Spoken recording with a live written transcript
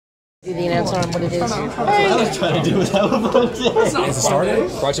Do the announcer on what it is? I was trying to do what I was It's a starter,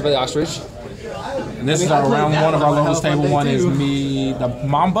 brought to you by the Ostrich. And this is our round one of our lowest table. One is me, the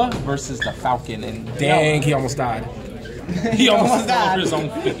Mamba versus the Falcon. And dang, he almost died. He almost died over his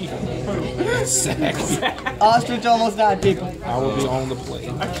own feet. Sex. Ostrich almost died, people. I will be on the play.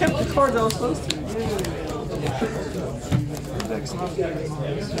 I kept the cards I was supposed to.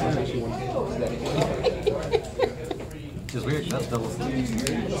 It's weird, that's double sleeve.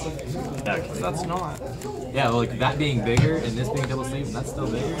 Yeah, because that's not. Yeah, well, like that being bigger and this being double sleeve, and that's still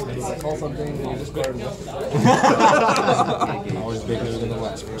bigger. I call something and you just card always bigger than the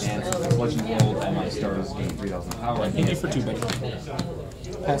last person. And watching roll and my stars gain 3,000 power. Thank you for 2 better.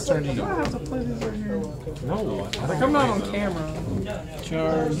 Pass turn to you. I have to play these right here. No. Like, I'm not on camera.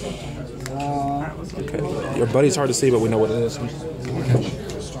 Charge. Okay. Your buddy's hard to see, but we know what it is.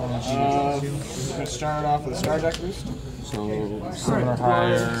 Gonna start off with a star deck boost. So 7 or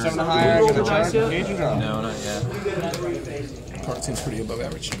higher. 7 or higher, gonna charge, engage and draw. No, not yet. Card seems pretty above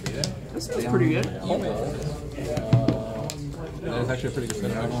average. This is pretty good. That's actually a pretty good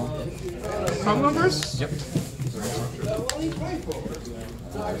set. Come on first? Yep.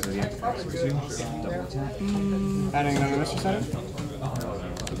 Adding another mystery center.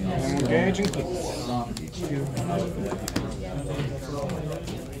 And engage and click.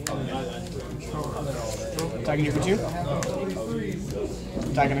 Attacking you for 2.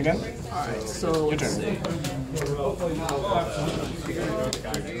 Attacking again. Alright, so your turn.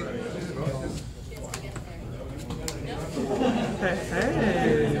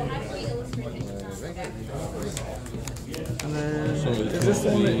 Hey. And then is this the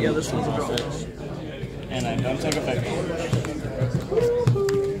one that, yeah, this one's a draw. And I don't take effect.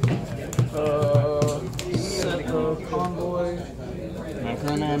 Set the convoy.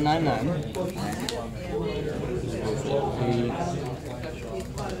 Macron and 9/9.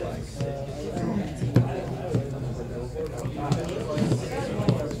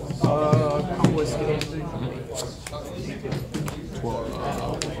 Convoy skill.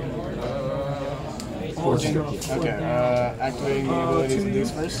 14. Okay, activating the abilities of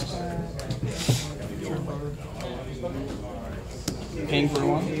these first. Paying for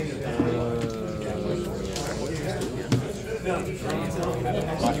 1.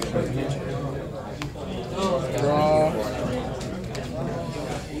 Draw.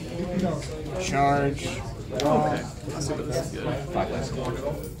 Charge. Draw. Okay. Let's see what this is good.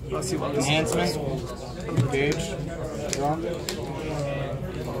 Let's see what this enhancement. Engage. Draw.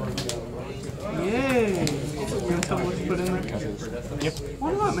 Yay! You're gonna tell me what you put in there? Yep. Why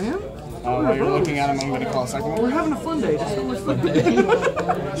not, man? While you're looking at them, I'm gonna call a second one. We're having a fun day. Just so much fun.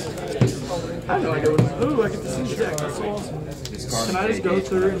 I have no idea what it is. Ooh, I get to see the deck. That's so awesome. Can I just go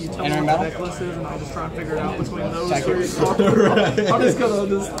through and you tell me what the deck list is and I'll just try and figure it out between those 3? I'm just gonna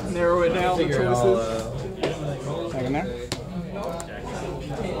just narrow it down to choices. Second there.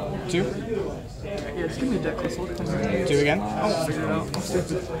 2. Yeah, just give me a deck list. 2 again. I'll figure it out. I'm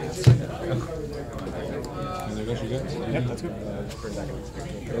stupid. Yep, that's good.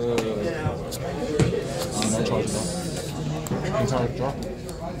 No charge draw. Entire draw.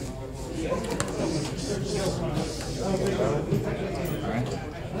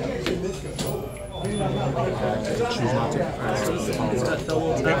 Choose not to. It's got double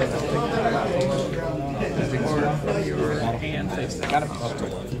attack. Your hand face down. Got it.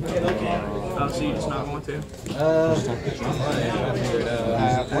 Oh, so you're just not going to?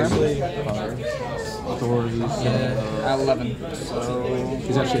 Actually, Authorities. At 11. So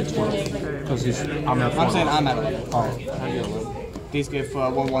He's actually at 12. Because he's. I'm saying I'm at 11. Oh. These give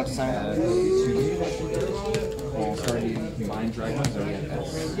 1/1 to sign. Mind Dragons are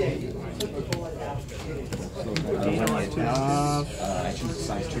I choose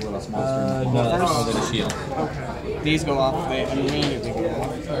size 2 or less monster. These go off, they immediately go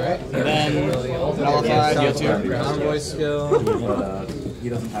off. Alright. Then, nullify, deal 2. Convoy skill. He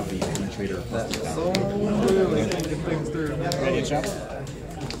doesn't have the penetrator. Really thinking things through. Ready to jump?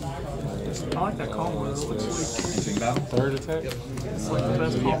 I like that combo. This looks sweet. Third attack? It's like the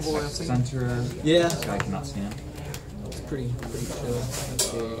best combo I've seen. Center. Yeah. This guy cannot stand. It's pretty chill.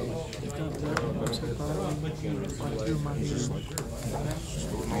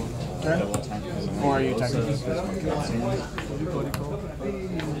 Or are you attacking?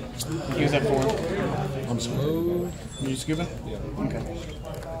 Use that 4. I'm smooth. You scooping? Yeah. Okay.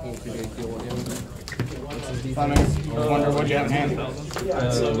 5 minutes. Wonder what you have in hand.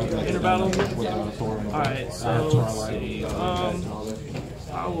 Inner battle? Alright, so let's see.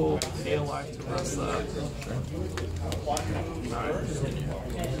 I will pay a life to press that.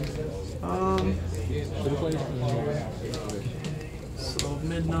 Alright. So So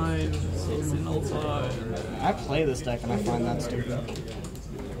midnight, so outside. I play this deck and I find that stupid.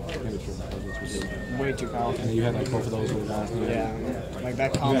 Way too powerful. And you had like both of those with Yeah, like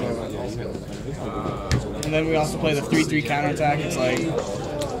that combo. And then we also play the 3/3 counterattack. It's like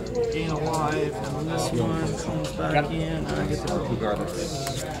Gain a life, and then this one comes back in, and I get the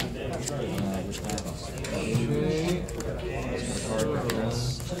Regardless.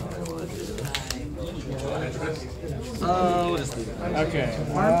 we'll just leave it. okay.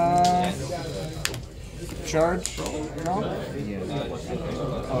 Charge. Draw.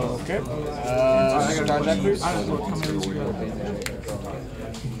 Okay. Charge that please. I just look how many we got.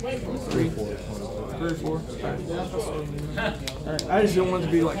 3, 4. Alright, I just don't want it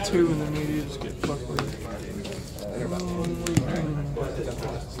to be like 2 and then maybe just get fucked with it.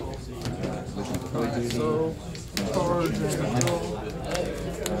 So, charge and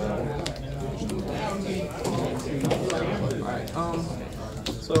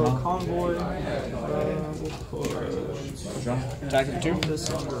so convoy, we'll put Attack for 2. this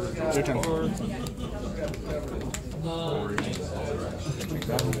under Your turn.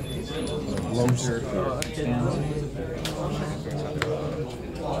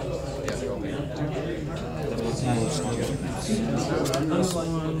 This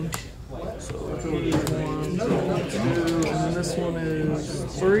one, so 1, 2, and then this one is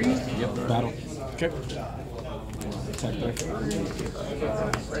 3. Yep. Battle. Okay. Attack back.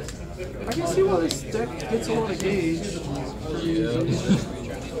 I can see why this deck gets a lot of gauge.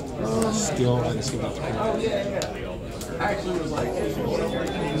 Skill. I can see that.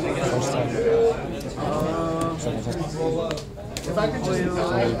 First time. Second time. If I could just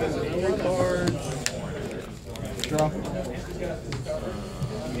play 3 cards. Draw.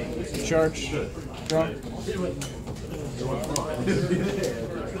 Charge. Draw.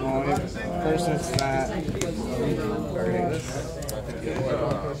 First it's that.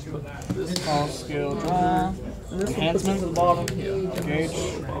 Call skill draw. Enhancement to the bottom. Gauge.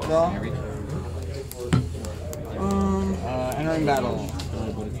 Draw. Entering battle.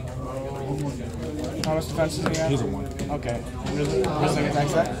 How much defense does he have? He's a 1. Okay. Missing attack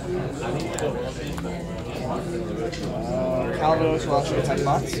set. Calvos will actually attack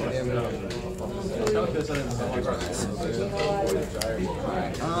bots.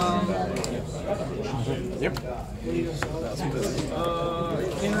 Yep.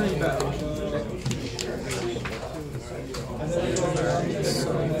 Entering battle.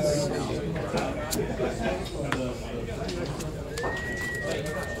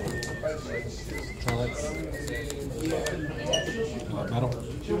 Battle.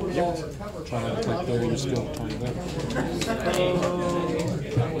 Yep. Try to attack there. Your skill. Target that.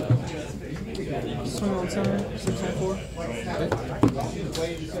 Swing on center, 6 on 4.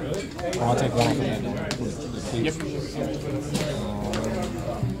 I'll take 1 off of that. Yep.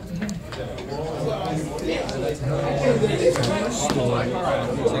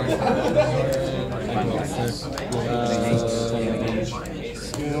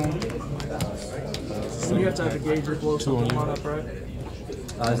 You have to have a gauge or blow something on up, right?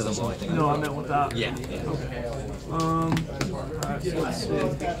 This is the only thing. No, I meant with that. Yeah. Okay. Alright, so let's see.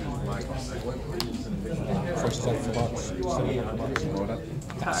 First attack for box. Second attack for box.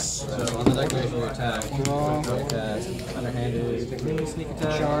 Attack. So on the declaration of your attack, draw, cast, underhanded, sneak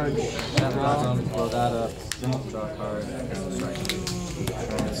attack, charge, tap bottom, blow that up, draw a card,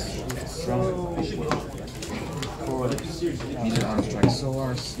 strike. Neither arm strike.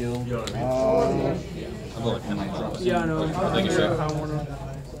 Solar skill. I'm going to drop. Yeah, I know. Take a shot.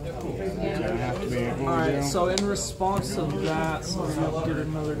 Alright, so in response to that, so you'll get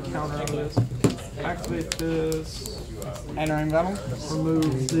another counter out of this. Activate this. Entering battle.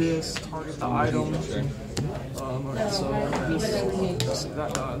 Remove this. Target the item. Alright, so this.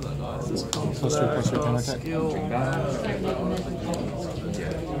 That dies. This comes to that. Skill.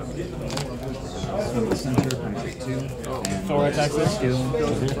 Thor attacks this. Draw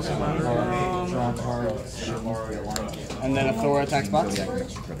a card. And then a Thor attacks box. Yep.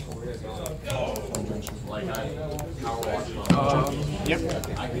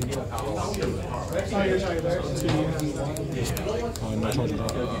 No charge at all.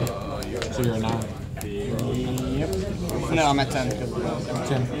 So you're a 9. Yep. No, I'm at 10. 10.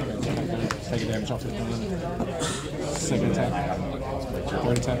 Take a damage off the gun. Second attack.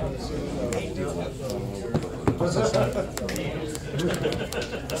 Third attack.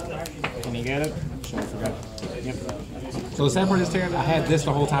 Can you get it? Sure, I forgot. Yep. So the sad part is, Terry, I had this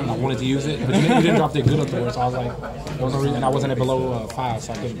the whole time and I wanted to use it, but you didn't drop that good up there, so I was like, there was no reason, and I wasn't at below 5,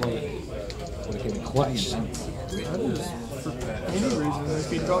 so I couldn't play it. So it came clutch. Any reason, if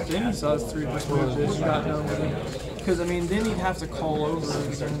he dropped any size 3 just move this, you got done with it. Because, I mean, then he'd have to call over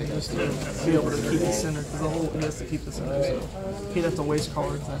just to be able to keep the center, because the whole he has to keep the center, so he'd have to waste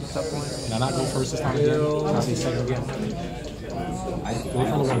cards at that point. Can I not go first this time again? Can I be second again? I go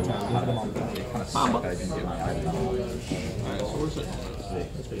for the one time. Go for the Mamba.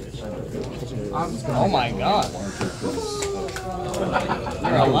 Oh my god.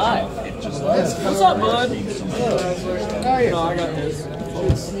 You're alive. What's up, bud? Oh, yeah. No, I got his.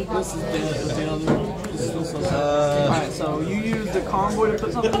 This is dead with the other. Alright, so you use the convoy to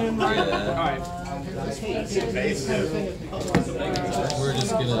put something in, right? Alright. We're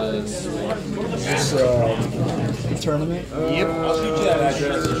just gonna. Tournament? Yep.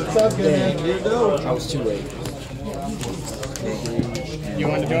 What's up, gang? I was too late. You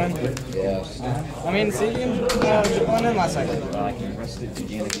want to join? Yes. I mean, see, you went in last second.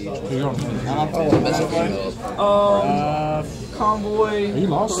 Who you on? I'm up to the play. Convoy. Are you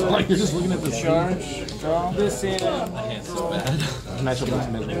lost? Like, you're just looking at the Charge. Draw. This in. matchup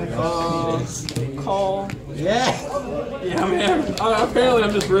against Call. Yeah. Yeah, man. Apparently,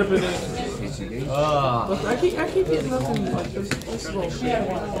 I'm just ripping it. I keep getting nothing like this little shit.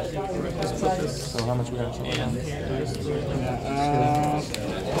 So how much we got?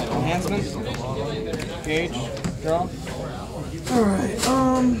 Enhancement. Gauge. Draw. Alright,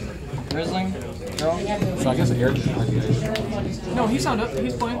 Rizzling. Draw. So I guess the air. no, he signed up.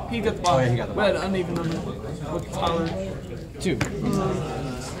 He's playing. He got the ball. Oh, yeah, he got the ball. We had uneven number with Tyler. 2.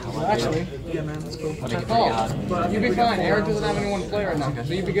 Well, actually, Yeah, man, that's cool. you'd be fine. Eric doesn't have anyone to play right now,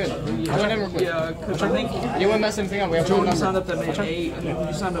 so you'd be good. Yeah, because I think You wouldn't mess anything up. We have no Jordan signed number. up at May 8, and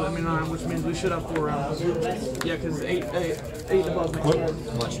you signed up at May 9, which means we should have 4 rounds. Yeah, because 8 above makes sense.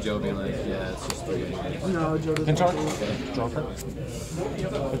 Watch Joe be like, yeah, it's just 3 anyway. No, Joe doesn't. Pin charge? Draw a card.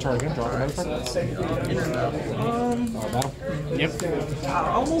 Pin charge again, draw another card. Battle. Yep. I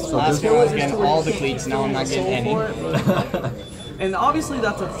almost Last feel one I was it getting to where all you the can't cleats, now I'm not steal getting the any. soul for it, but- And obviously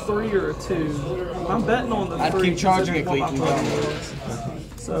that's a 3 or a 2. I'm betting on the 3. I'd keep charging a cleat.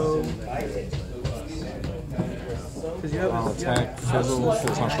 So. Because you have Attack, fizzle, if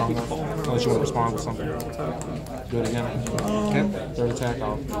it's not strong enough. Unless you want to respond with something. Do it again. Okay. Third attack,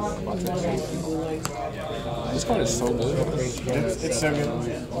 I'll this card is so good. It's so good.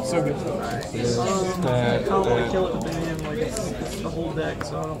 So good. I don't want to kill it, but then like it's the whole deck,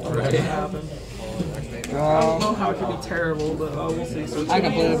 so I don't know what's going to happen. I don't know how it could be terrible, but we'll see. So I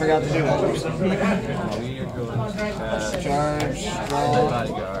completely forgot to do that. Charge. Draw.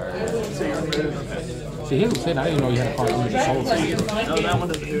 Bodyguard. See, he was saying, I didn't even know you had a card with your soul. No, that one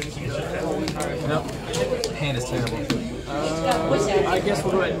doesn't do anything. Nope. Hand is terrible. I guess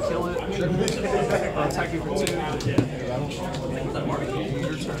we'll go ahead and kill it. Attack you for 2.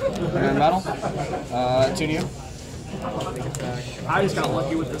 We're in battle. 2 to you. I just got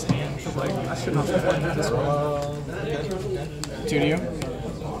lucky with this hand. Cause, like, I should not have played this one. 2 to you.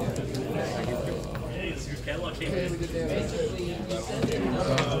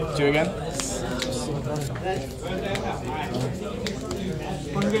 2 again.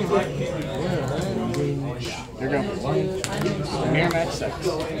 One game, right? Here we go. Mirror match 6.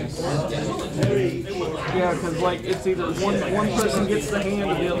 Yeah, because like it's either one person gets the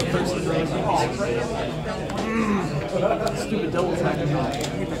hand or the other person doesn't. Stupid double attack.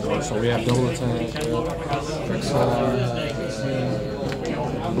 So we have double attack.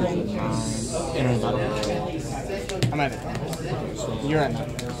 Entering battle. I'm at it. You're at 9.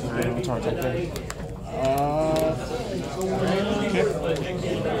 Alright, charge attack. Okay.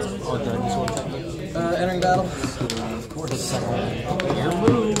 Or dragon sword attack. Entering battle. Your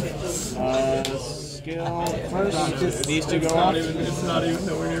move. Skill first. These 2 go off. It's not even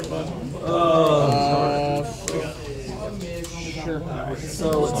nowhere near fun. Sure. So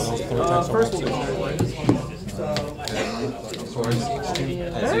first we'll go.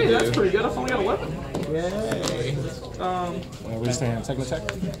 Hey, that's pretty good. I've only got 11. Yay. We're just saying second attack.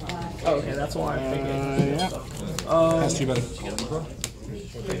 Oh, okay, that's why I'm thinking. Yeah. That's 2 better.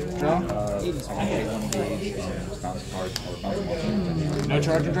 Draw. No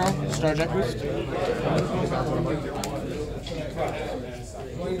charge or draw. Star Jack boost.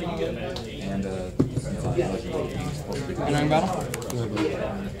 Entering battle.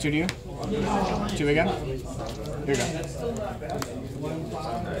 2 to you. 2 again. Here we go.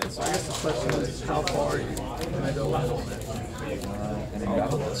 Alright, so I guess the question is how far you can I go with on it?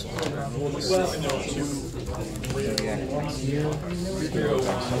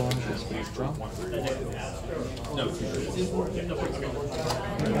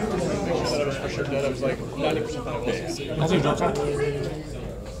 For sure dead. I was like 90% that it was. That's a draw card.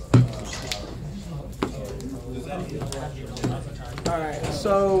 Alright,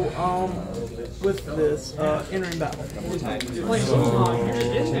 so, with this, entering battle.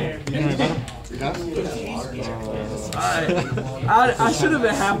 I should have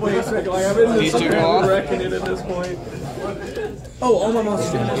been halfway expecting, like, I've been in some kind of reckoning at this point. Oh, all my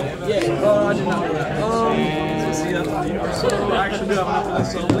monsters. Yeah, I did not know that. Let's see, that's the universe. So, I actually do have enough of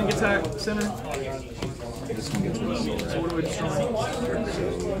this. So, link attack, center. So, what do we destroy?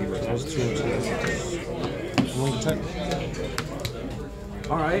 Link attack.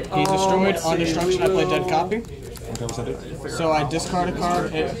 Alright. He destroyed on destruction. I play dead copy. Okay, what's that do? So I discard a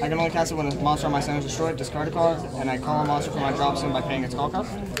card. I can only cast it when a monster on my center is destroyed. Discard a card, and I call a monster from my drop zone by paying its call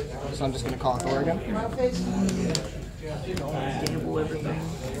cost. So I'm just going to call Athora again. Gamble everything.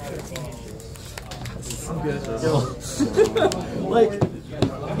 I'm good. Like,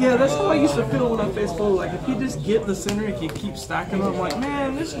 yeah, that's how I used to feel when I faced Foe. Like, if you just get the center, if you keep stacking them, I'm like,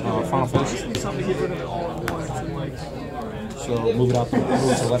 man, this is Final Face. something to get rid of it all at once. And like, So move it out, move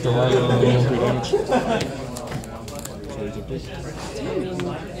it to left or right, and deal 3 damage.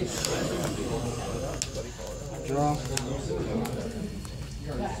 Draw.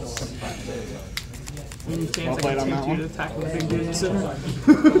 you can't Well played on that one. to attack with a big dude in the center.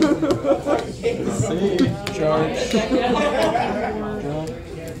 Charge.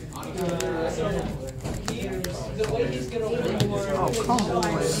 Oh, come on.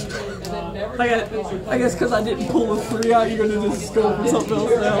 I guess because I didn't pull the 3 out, you're going to just go for something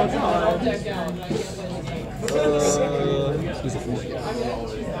else now. He's a 4.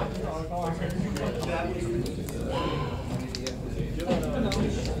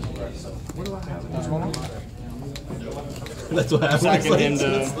 What do I have? What's going on? That's what happens. Second him to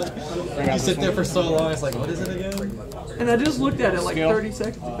bring out You sit this there one. for so long, it's like, what is it again? And I just looked at it like Skill. 30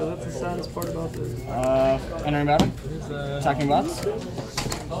 seconds ago. That's the saddest part about this. Entering battle. Attacking Batzz.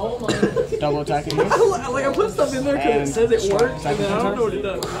 Double attacking you. Like, I put stuff in there because it says it works, and then I don't know what it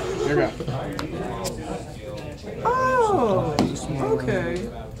does. Here we go. Oh, okay.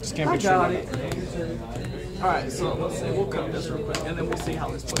 This can't I be got true. it. Alright, so let's see. We'll cut this real quick, and then we'll see how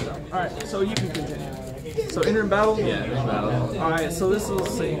this plays out. Alright, so you can continue. So enter in battle? Yeah, there's battle. Alright, so this will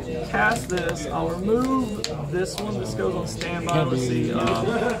see. Cast this. I'll remove this one. This goes on standby. Let's see.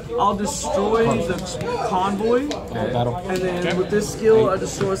 I'll destroy the convoy. Battle. And then with this skill, I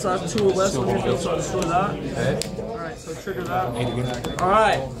destroy size 2 or less on your field, so I destroy that. Alright, so trigger that.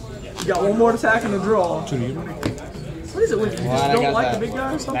 Alright. You got one more attack and a draw. 2 to you. What is it with you? You just don't like the big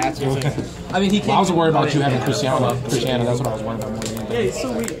guy or something? That's what it is. I mean, he Well, I was worried about you having Cristiano. That's what I was worried about more than anything. Yeah, he's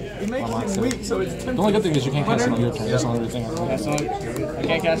so weak. He makes him weak, so it's tempting. The only good thing is you can't cast it on your turn. That's the only thing I think. That's the only, I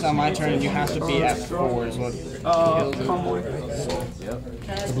can't cast on my turn, and you have to be at 4 is what Convoy.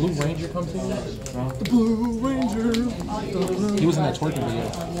 The Blue Ranger comes in. The Blue Ranger. He was in that twerking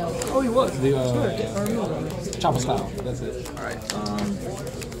video. Oh, he was. The I remember that. Chopper style. That's it. Alright,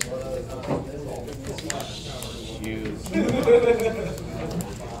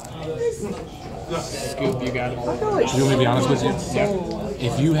 Scoop, you got it. I feel like You want me to be honest with you?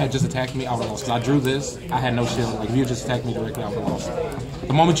 If you had just attacked me, I would have lost. Cause I drew this, I had no shield. Like if you had just attacked me directly, I would have lost.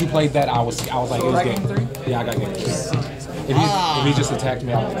 The moment you played that, I was like, it was game. Yeah, I got game. If he just attacked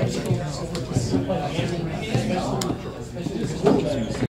me, I would have.